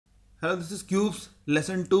Hello, this is cubes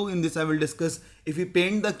lesson 2. In this I will discuss if we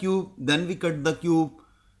paint the cube, then we cut the cube,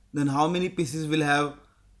 then how many pieces will have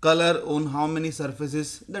color on how many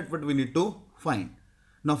surfaces. That's what we need to find.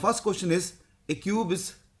 Now first question is, a cube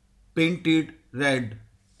is painted red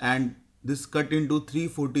and this cut into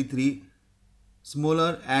 343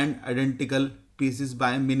 smaller and identical pieces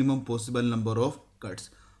by minimum possible number of cuts.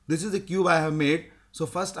 This is the cube I have made. So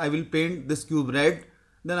first I will paint this cube red,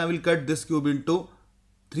 then I will cut this cube into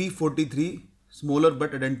 343 smaller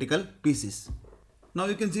but identical pieces. Now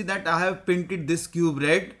you can see that I have painted this cube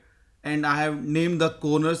red and I have named the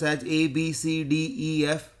corners as A, B, C, D, E,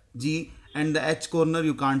 F, G, and the H corner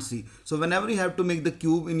you can't see. So whenever you have to make the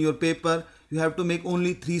cube in your paper, you have to make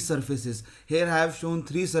only 3 surfaces. Here I have shown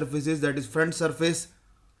 3 surfaces, that is front surface,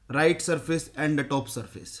 right surface and the top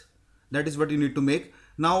surface. That is what you need to make.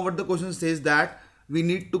 Now what the question says that we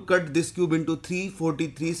need to cut this cube into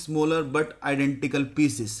 343 smaller but identical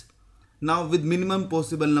pieces. Now with minimum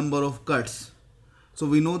possible number of cuts. So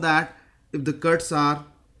we know that if the cuts are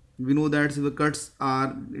D1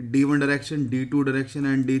 direction, D2 direction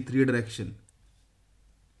and D3 direction.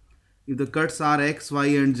 If the cuts are X, Y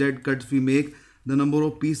and Z cuts we make, the number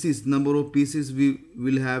of pieces we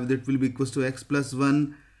will have, that will be equals to X plus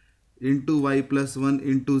 1 into Y plus 1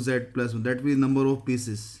 into Z plus 1. That will be number of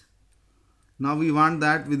pieces. Now we want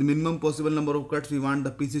that with minimum possible number of cuts, we want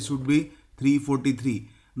the pieces should be 343.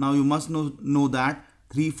 Now you must know that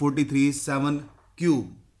 343 is 7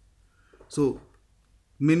 cube. So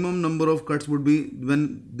minimum number of cuts would be,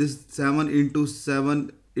 when this 7 into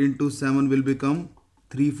 7 into 7 will become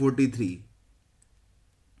 343.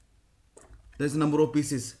 That's the number of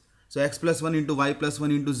pieces. So X plus 1 into Y plus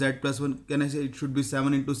 1 into Z plus 1, can I say it should be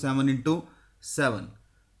 7 into 7 into 7.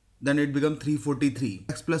 Then it becomes 343.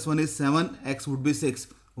 X plus 1 is 7, X would be 6.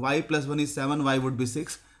 Y plus 1 is 7, Y would be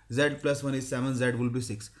 6. Z plus 1 is 7, Z will be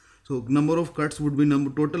 6. So number of cuts would be,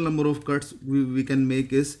 total number of cuts we can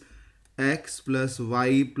make is X plus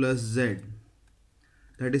Y plus Z.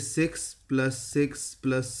 That is 6 plus 6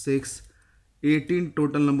 plus 6. 18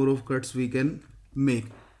 total number of cuts we can make.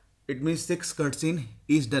 It means 6 cuts in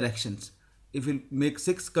each directions. If you make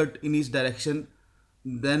 6 cuts in each direction,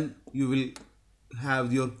 then you will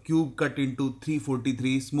have your cube cut into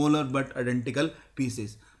 343 smaller but identical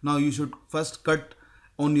pieces. Now you should first cut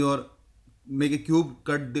on your, make a cube,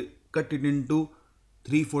 cut it into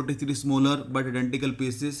 343 smaller but identical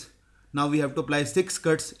pieces. Now we have to apply 6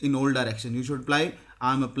 cuts in all direction. You should apply,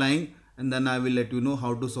 I am applying, and then I will let you know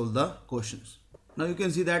how to solve the questions. Now you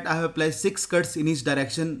can see that I have applied 6 cuts in each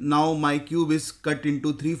direction. Now my cube is cut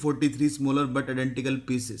into 343 smaller but identical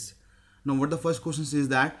pieces. Now what the first question says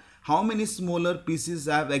that, how many smaller pieces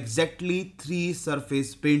have exactly 3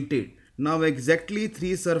 surface painted? Now exactly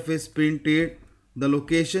 3 surface painted, the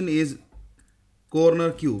location is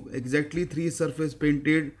corner cube. Exactly 3 surface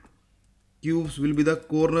painted cubes will be the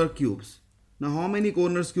corner cubes. Now how many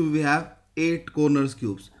corners cube we have? 8 corners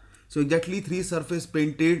cubes. So exactly 3 surface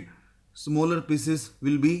painted smaller pieces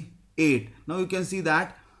will be 8. Now you can see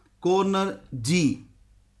that corner G,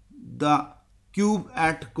 the cube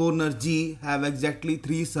at corner G have exactly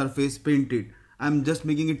 3 surface painted. I am just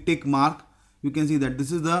making a tick mark. You can see that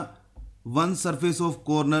this is the one surface of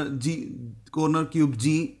corner G, corner cube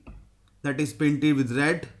G, that is painted with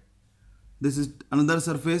red. This is another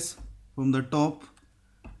surface from the top,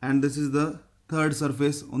 and this is the third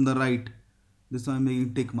surface on the right. This one I am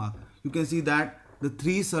making tick mark. You can see that the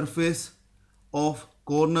 3 surface of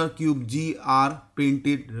corner cube G are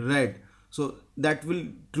painted red. So that will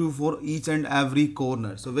true for each and every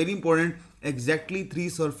corner. So very important, exactly 3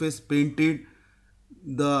 surface painted,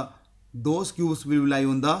 those cubes will lie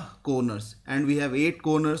on the corners, and we have 8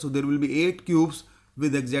 corners, so there will be 8 cubes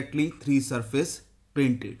with exactly 3 surface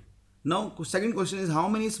painted. Now second question is, how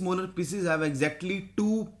many smaller pieces have exactly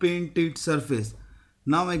 2 painted surface?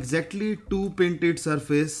 Now exactly 2 painted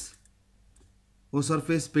surface or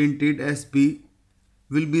surface painted SP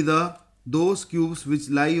will be those cubes which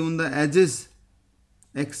lie on the edges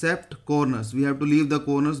except corners. We have to leave the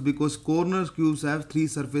corners because corner cubes have 3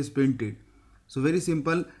 surface painted. So very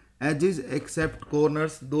simple, edges except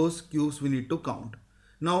corners, those cubes we need to count.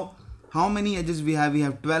 Now how many edges we have? We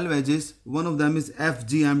have 12 edges. One of them is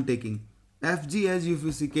FG I am taking. FG edge, if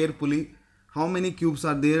you see carefully, how many cubes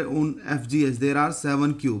are there on FG edge? There are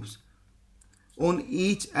 7 cubes. On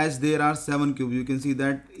each edge there are 7 cubes. You can see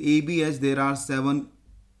that AB edge there are 7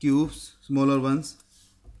 cubes, smaller ones.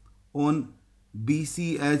 On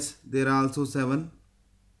BC edge there are also 7.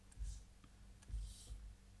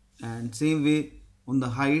 And same way on the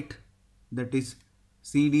height, that is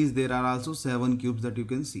CDs, there are also 7 cubes that you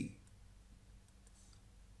can see.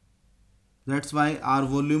 That's why our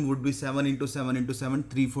volume would be 7 into 7 into 7,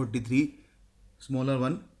 343 smaller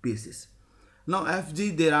one pieces. Now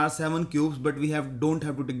FG, there are 7 cubes, but we don't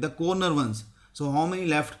have to take the corner ones. So how many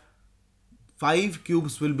left? 5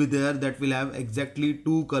 cubes will be there that will have exactly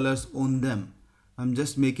 2 colors on them. I'm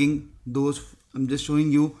just making those, I'm just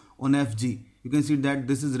showing you on FG. You can see that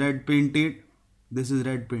this is red painted, this is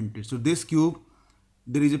red painted. So this cube,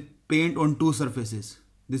 there is a paint on 2 surfaces.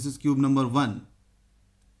 This is cube number 1.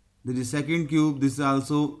 There is second cube, this is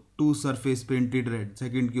also 2 surface painted red.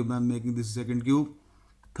 Second cube, I'm making this second cube.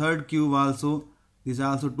 Third cube also, this is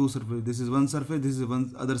also 2 surface. This is one surface, this is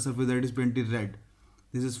one other surface that is painted red.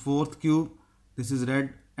 This is fourth cube, this is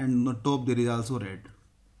red, and on the top there is also red.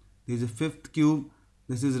 This is a fifth cube,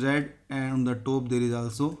 this is red, and on the top there is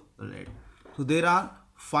also red. So there are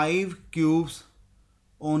 5 cubes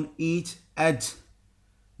on each edge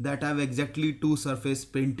that have exactly 2 surface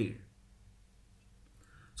painted.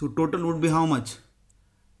 So total would be how much?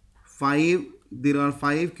 5. There are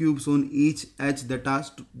 5 cubes on each edge that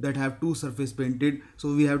have 2 surface painted.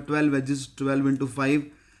 So we have 12 edges, 12 into 5.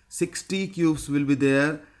 60 cubes will be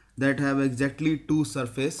there that have exactly 2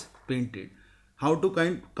 surface painted. How to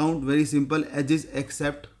count? Very simple, edges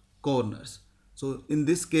except corners. So in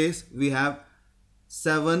this case we have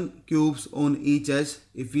 7 cubes on each edge.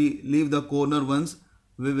 If we leave the corner ones,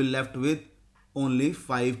 we will left with only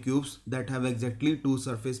 5 cubes that have exactly 2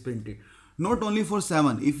 surface painted. Not only for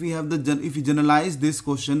 7, if we have if we generalize this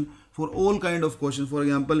question for all kind of questions, for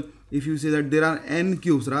example, if you say that there are n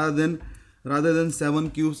cubes rather than 7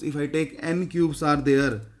 cubes, if I take n cubes are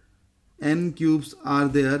there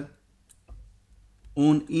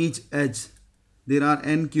on each edge, there are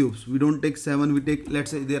n cubes. We don't take 7, we take,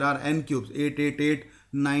 let's say there are n cubes, 8, 8, 8,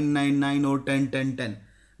 9, 9, 9 or 10, 10, 10.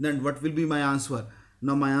 Then what will be my answer?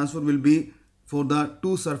 Now my answer will be for the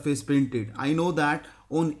 2 surface painted. I know that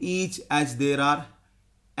on each edge there are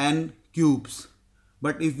n cubes,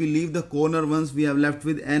 but if we leave the corner ones, we have left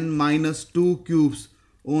with n minus 2 cubes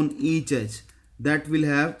on each edge that will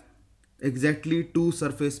have exactly 2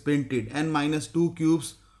 surface painted. N minus 2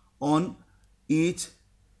 cubes on each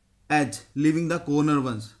edge, leaving the corner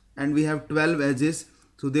ones, and we have 12 edges,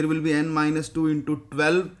 so there will be n minus 2 into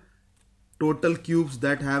 12 total cubes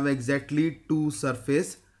that have exactly 2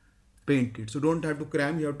 surface painted. So don't have to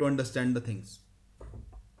cram, you have to understand the things.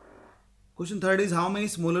 Question third is, how many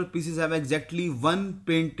smaller pieces have exactly 1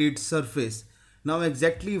 painted surface? Now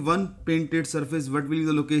exactly 1 painted surface, what will be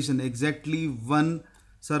the location? Exactly 1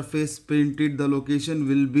 surface painted, the location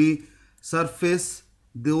will be surface.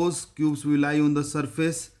 Those cubes will lie on the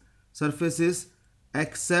surfaces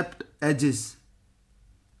except edges.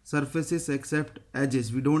 Surfaces except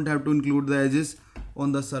edges. We don't have to include the edges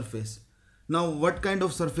on the surface. Now what kind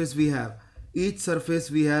of surface we have? Each surface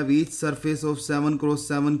of 7 cross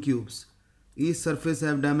 7 cubes. Each surface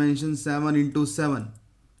have dimension 7 into 7.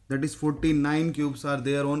 That is 49 cubes are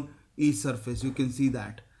there on each surface. You can see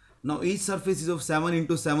that. Now each surface is of 7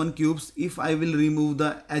 into 7 cubes. If I will remove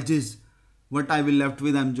the edges, what I will left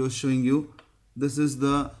with, I am just showing you. This is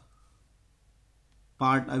the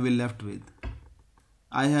part I will left with.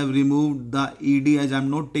 I have removed the ED edge. I am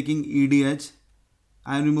not taking ED edge.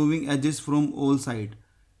 I am removing edges from all sides.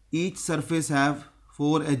 Each surface have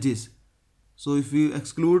 4 edges. So if you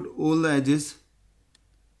exclude all the edges,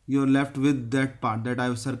 you are left with that part that I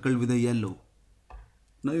have circled with a yellow.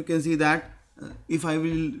 Now you can see that if I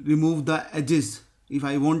will remove the edges, if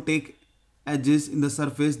I won't take edges in the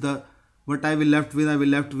surface, what I will left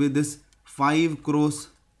with this 5 cross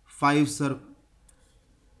 5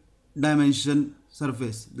 dimension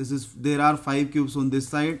surface. There are 5 cubes on this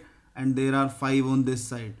side and there are 5 on this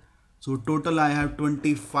side. So total I have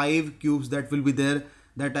 25 cubes that will be there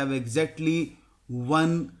that have exactly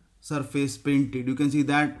 1 surface painted. You can see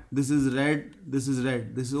that this is red, this is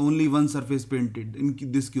red. This is only 1 surface painted in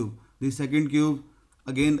this cube. The second cube,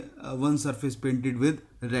 again 1 surface painted with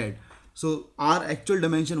red. So our actual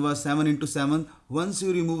dimension was 7 into 7. Once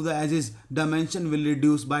you remove the edges, dimension will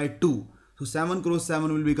reduce by 2. So 7 cross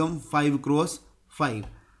 7 will become 5 cross 5.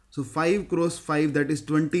 So 5 cross 5, that is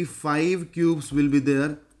 25 cubes will be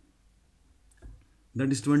there.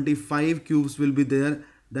 That is 25 cubes will be there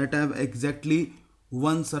that have exactly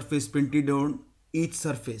 1 surface painted on each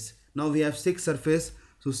surface. Now we have 6 surface.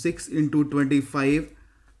 So 6 into 25,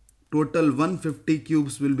 total 150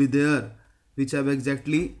 cubes will be there which have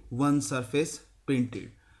exactly 1 surface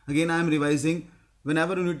painted. Again I am revising.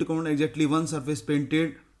 Whenever you need to count exactly 1 surface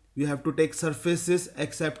painted, you have to take surfaces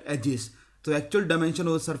except edges. So actual dimension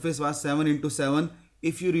of the surface was 7 into 7.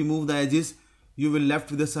 If you remove the edges, you will left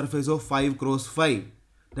with a surface of 5 cross 5.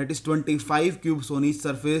 That is 25 cubes on each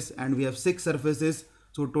surface, and we have 6 surfaces.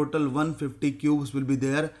 So total 150 cubes will be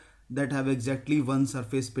there that have exactly one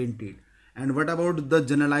surface painted. And what about the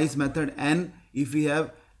generalized method n? If we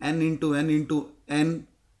have n into n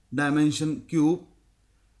dimension cube,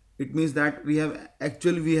 it means that we have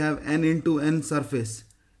n into n surface.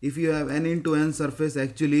 If you have n into n surface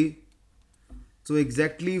actually, so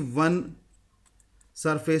exactly one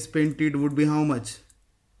surface painted would be how much?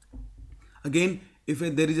 Again, if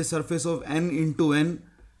there is a surface of n into n,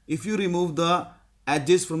 if you remove the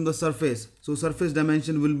edges from the surface, so surface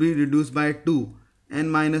dimension will be reduced by 2, n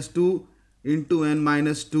minus 2 into n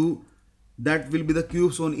minus 2, that will be the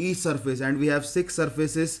cubes on each surface, and we have 6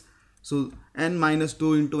 surfaces, so n minus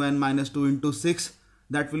 2 into n minus 2 into 6,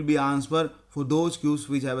 that will be answer for those cubes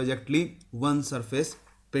which have exactly one surface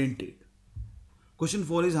painted. Question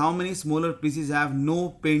 4 is how many smaller pieces have no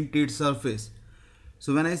painted surface?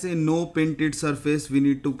 So when I say no painted surface, we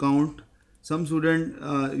need to count. Some student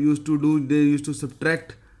used to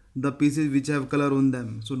subtract the pieces which have color on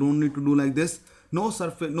them. So don't need to do like this. No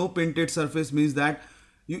painted surface means that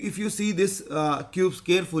if you see this cubes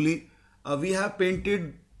carefully, we have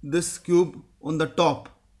painted this cube on the top.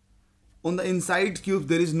 On the inside cube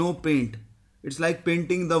there is no paint. It's like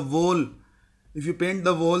painting the wall. If you paint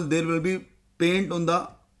the wall, there will be paint on the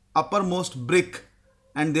uppermost brick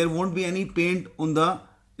and there won't be any paint on the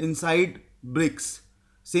inside bricks.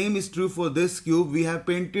 Same is true for this cube. We have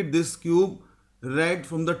painted this cube red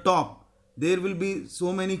from the top. There will be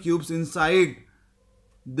so many cubes inside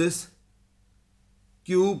this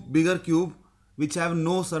cube, bigger cube, which have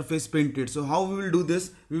no surface painted. So how we will do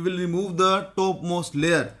this? We will remove the topmost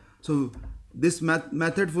layer. So this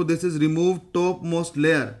method for this is remove topmost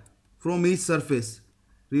layer from each surface.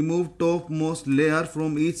 Remove topmost layer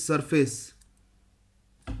from each surface,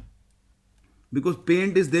 because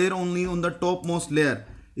paint is there only on the topmost layer.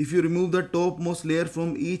 If you remove the topmost layer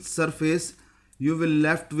from each surface, you will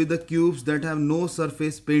left with the cubes that have no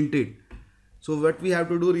surface painted. So what we have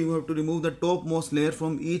to do, we have to remove the topmost layer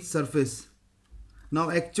from each surface.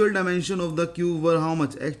 Now actual dimension of the cube were how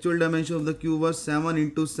much? Actual dimension of the cube was 7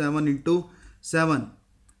 into 7 into 7.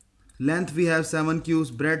 Length we have 7 cubes,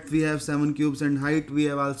 breadth we have 7 cubes, and height we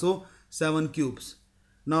have also 7 cubes.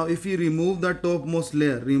 Now if you remove the topmost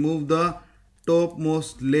layer, remove the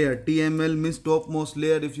topmost layer, TML means topmost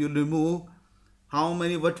layer. If you remove,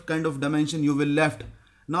 what kind of dimension you will left?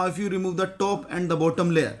 Now if you remove the top and the bottom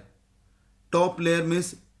layer, top layer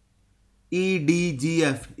means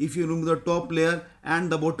EDGF. If you remove the top layer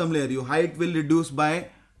and the bottom layer, your height will reduce by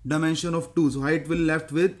dimension of 2. So height will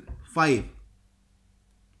left with 5.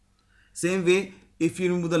 Same way, if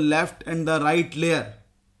you remove the left and the right layer,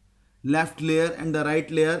 left layer and the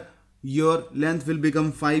right layer, your length will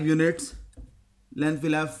become 5 units. Length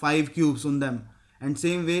will have 5 cubes on them. And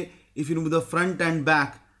same way, if you remove the front and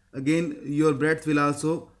back, again your breadth will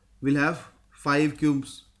have 5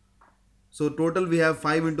 cubes. So total we have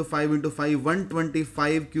 5 into 5 into 5,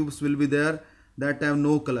 125 cubes will be there that have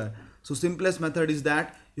no color. So simplest method is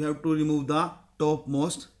that you have to remove the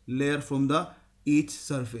topmost layer from the each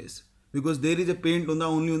surface, because there is a paint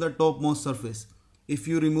only on the topmost surface. If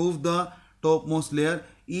you remove the topmost layer,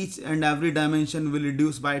 each and every dimension will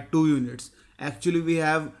reduce by 2 units. Actually we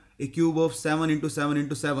have a cube of 7 into 7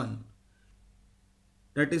 into 7.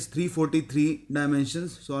 That is 343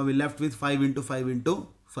 dimensions. So I will left with 5 into 5 into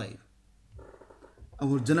 5.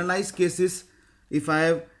 Our generalized cases, if I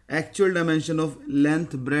have actual dimension of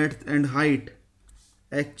length, breadth and height,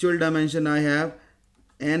 actual dimension I have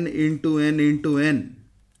n into n into n.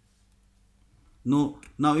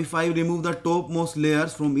 Now if I remove the topmost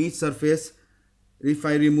layers from each surface, if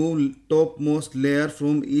I remove topmost layer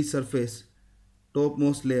from each surface,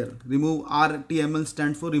 topmost layer, remove RTML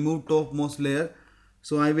stands for remove topmost layer.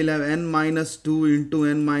 So I will have n minus 2 into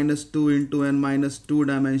n minus 2 into n minus 2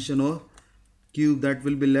 dimension of cube that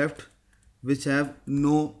will be left, which have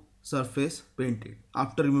no surface painted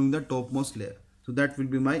after removing the topmost layer. So that will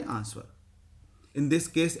be my answer. In this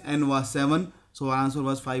case n was 7, so our answer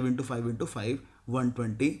was 5 into 5 into 5,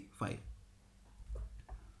 125.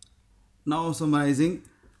 Now summarizing,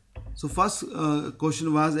 so first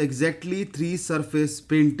question was exactly 3 surface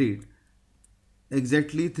painted.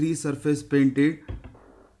 Exactly 3 surface painted,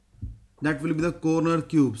 that will be the corner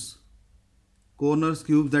cubes. Corners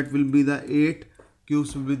cubes, that will be the 8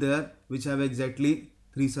 cubes will be there which have exactly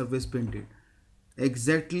 3 surface painted.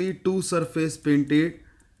 Exactly 2 surface painted,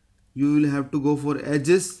 you will have to go for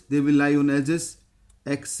edges. They will lie on edges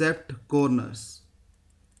except corners.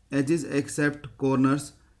 Edges except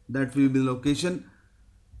corners, that will be the location.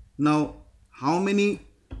 Now how many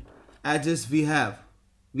edges we have?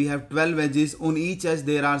 We have 12 edges. On each edge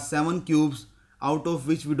there are 7 cubes, out of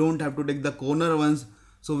which we don't have to take the corner ones.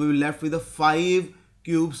 So we will left with the 5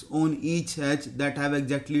 cubes on each edge that have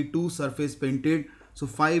exactly 2 surface painted. So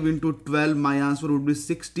 5 into 12, my answer would be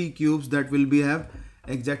 60 cubes that will be have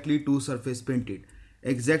exactly 2 surface painted.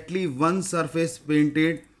 Exactly 1 surface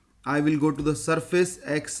painted, I will go to the surface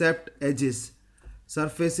except edges.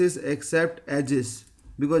 Surfaces except edges,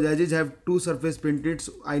 because edges have 2 surface painted,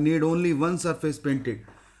 so I need only 1 surface painted.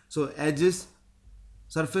 So edges,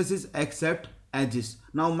 surfaces except edges.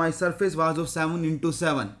 Now my surface was of 7 into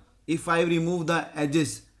 7. If I remove the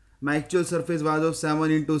edges, my actual surface was of 7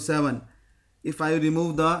 into 7. If I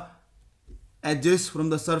remove the edges from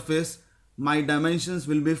the surface, my dimensions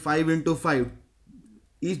will be 5 into 5.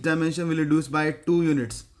 Each dimension will reduce by 2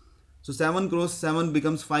 units. So 7 cross 7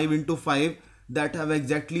 becomes 5 into 5 that have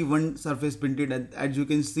exactly 1 surface printed, as you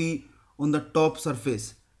can see on the top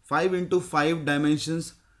surface. 5 into 5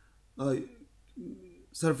 dimensions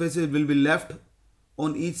surfaces will be left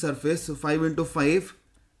on each surface. So 5 into 5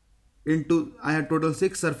 into, I had total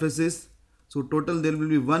 6 surfaces. So total there will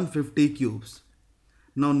be 150 cubes.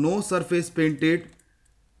 Now no surface painted.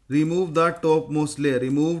 Remove the topmost layer.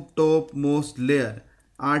 Remove topmost layer.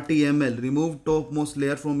 RTML. Remove topmost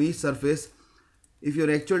layer from each surface. If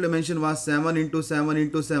your actual dimension was 7 into 7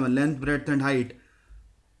 into 7, length, breadth and height,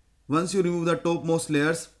 once you remove the topmost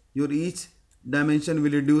layers, your each dimension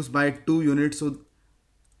will reduce by 2 units. So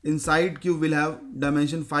inside cube will have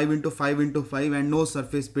dimension 5 into 5 into 5 and no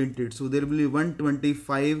surface painted. So there will be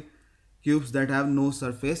 125 cubes that have no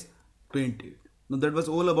surface painted. Now that was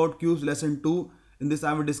all about cubes lesson 2. In this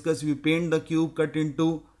I will discuss, we paint the cube, cut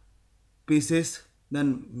into pieces,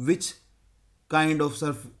 then which kinds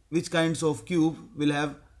of cube will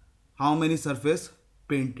have how many surface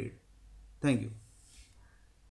painted. Thank you.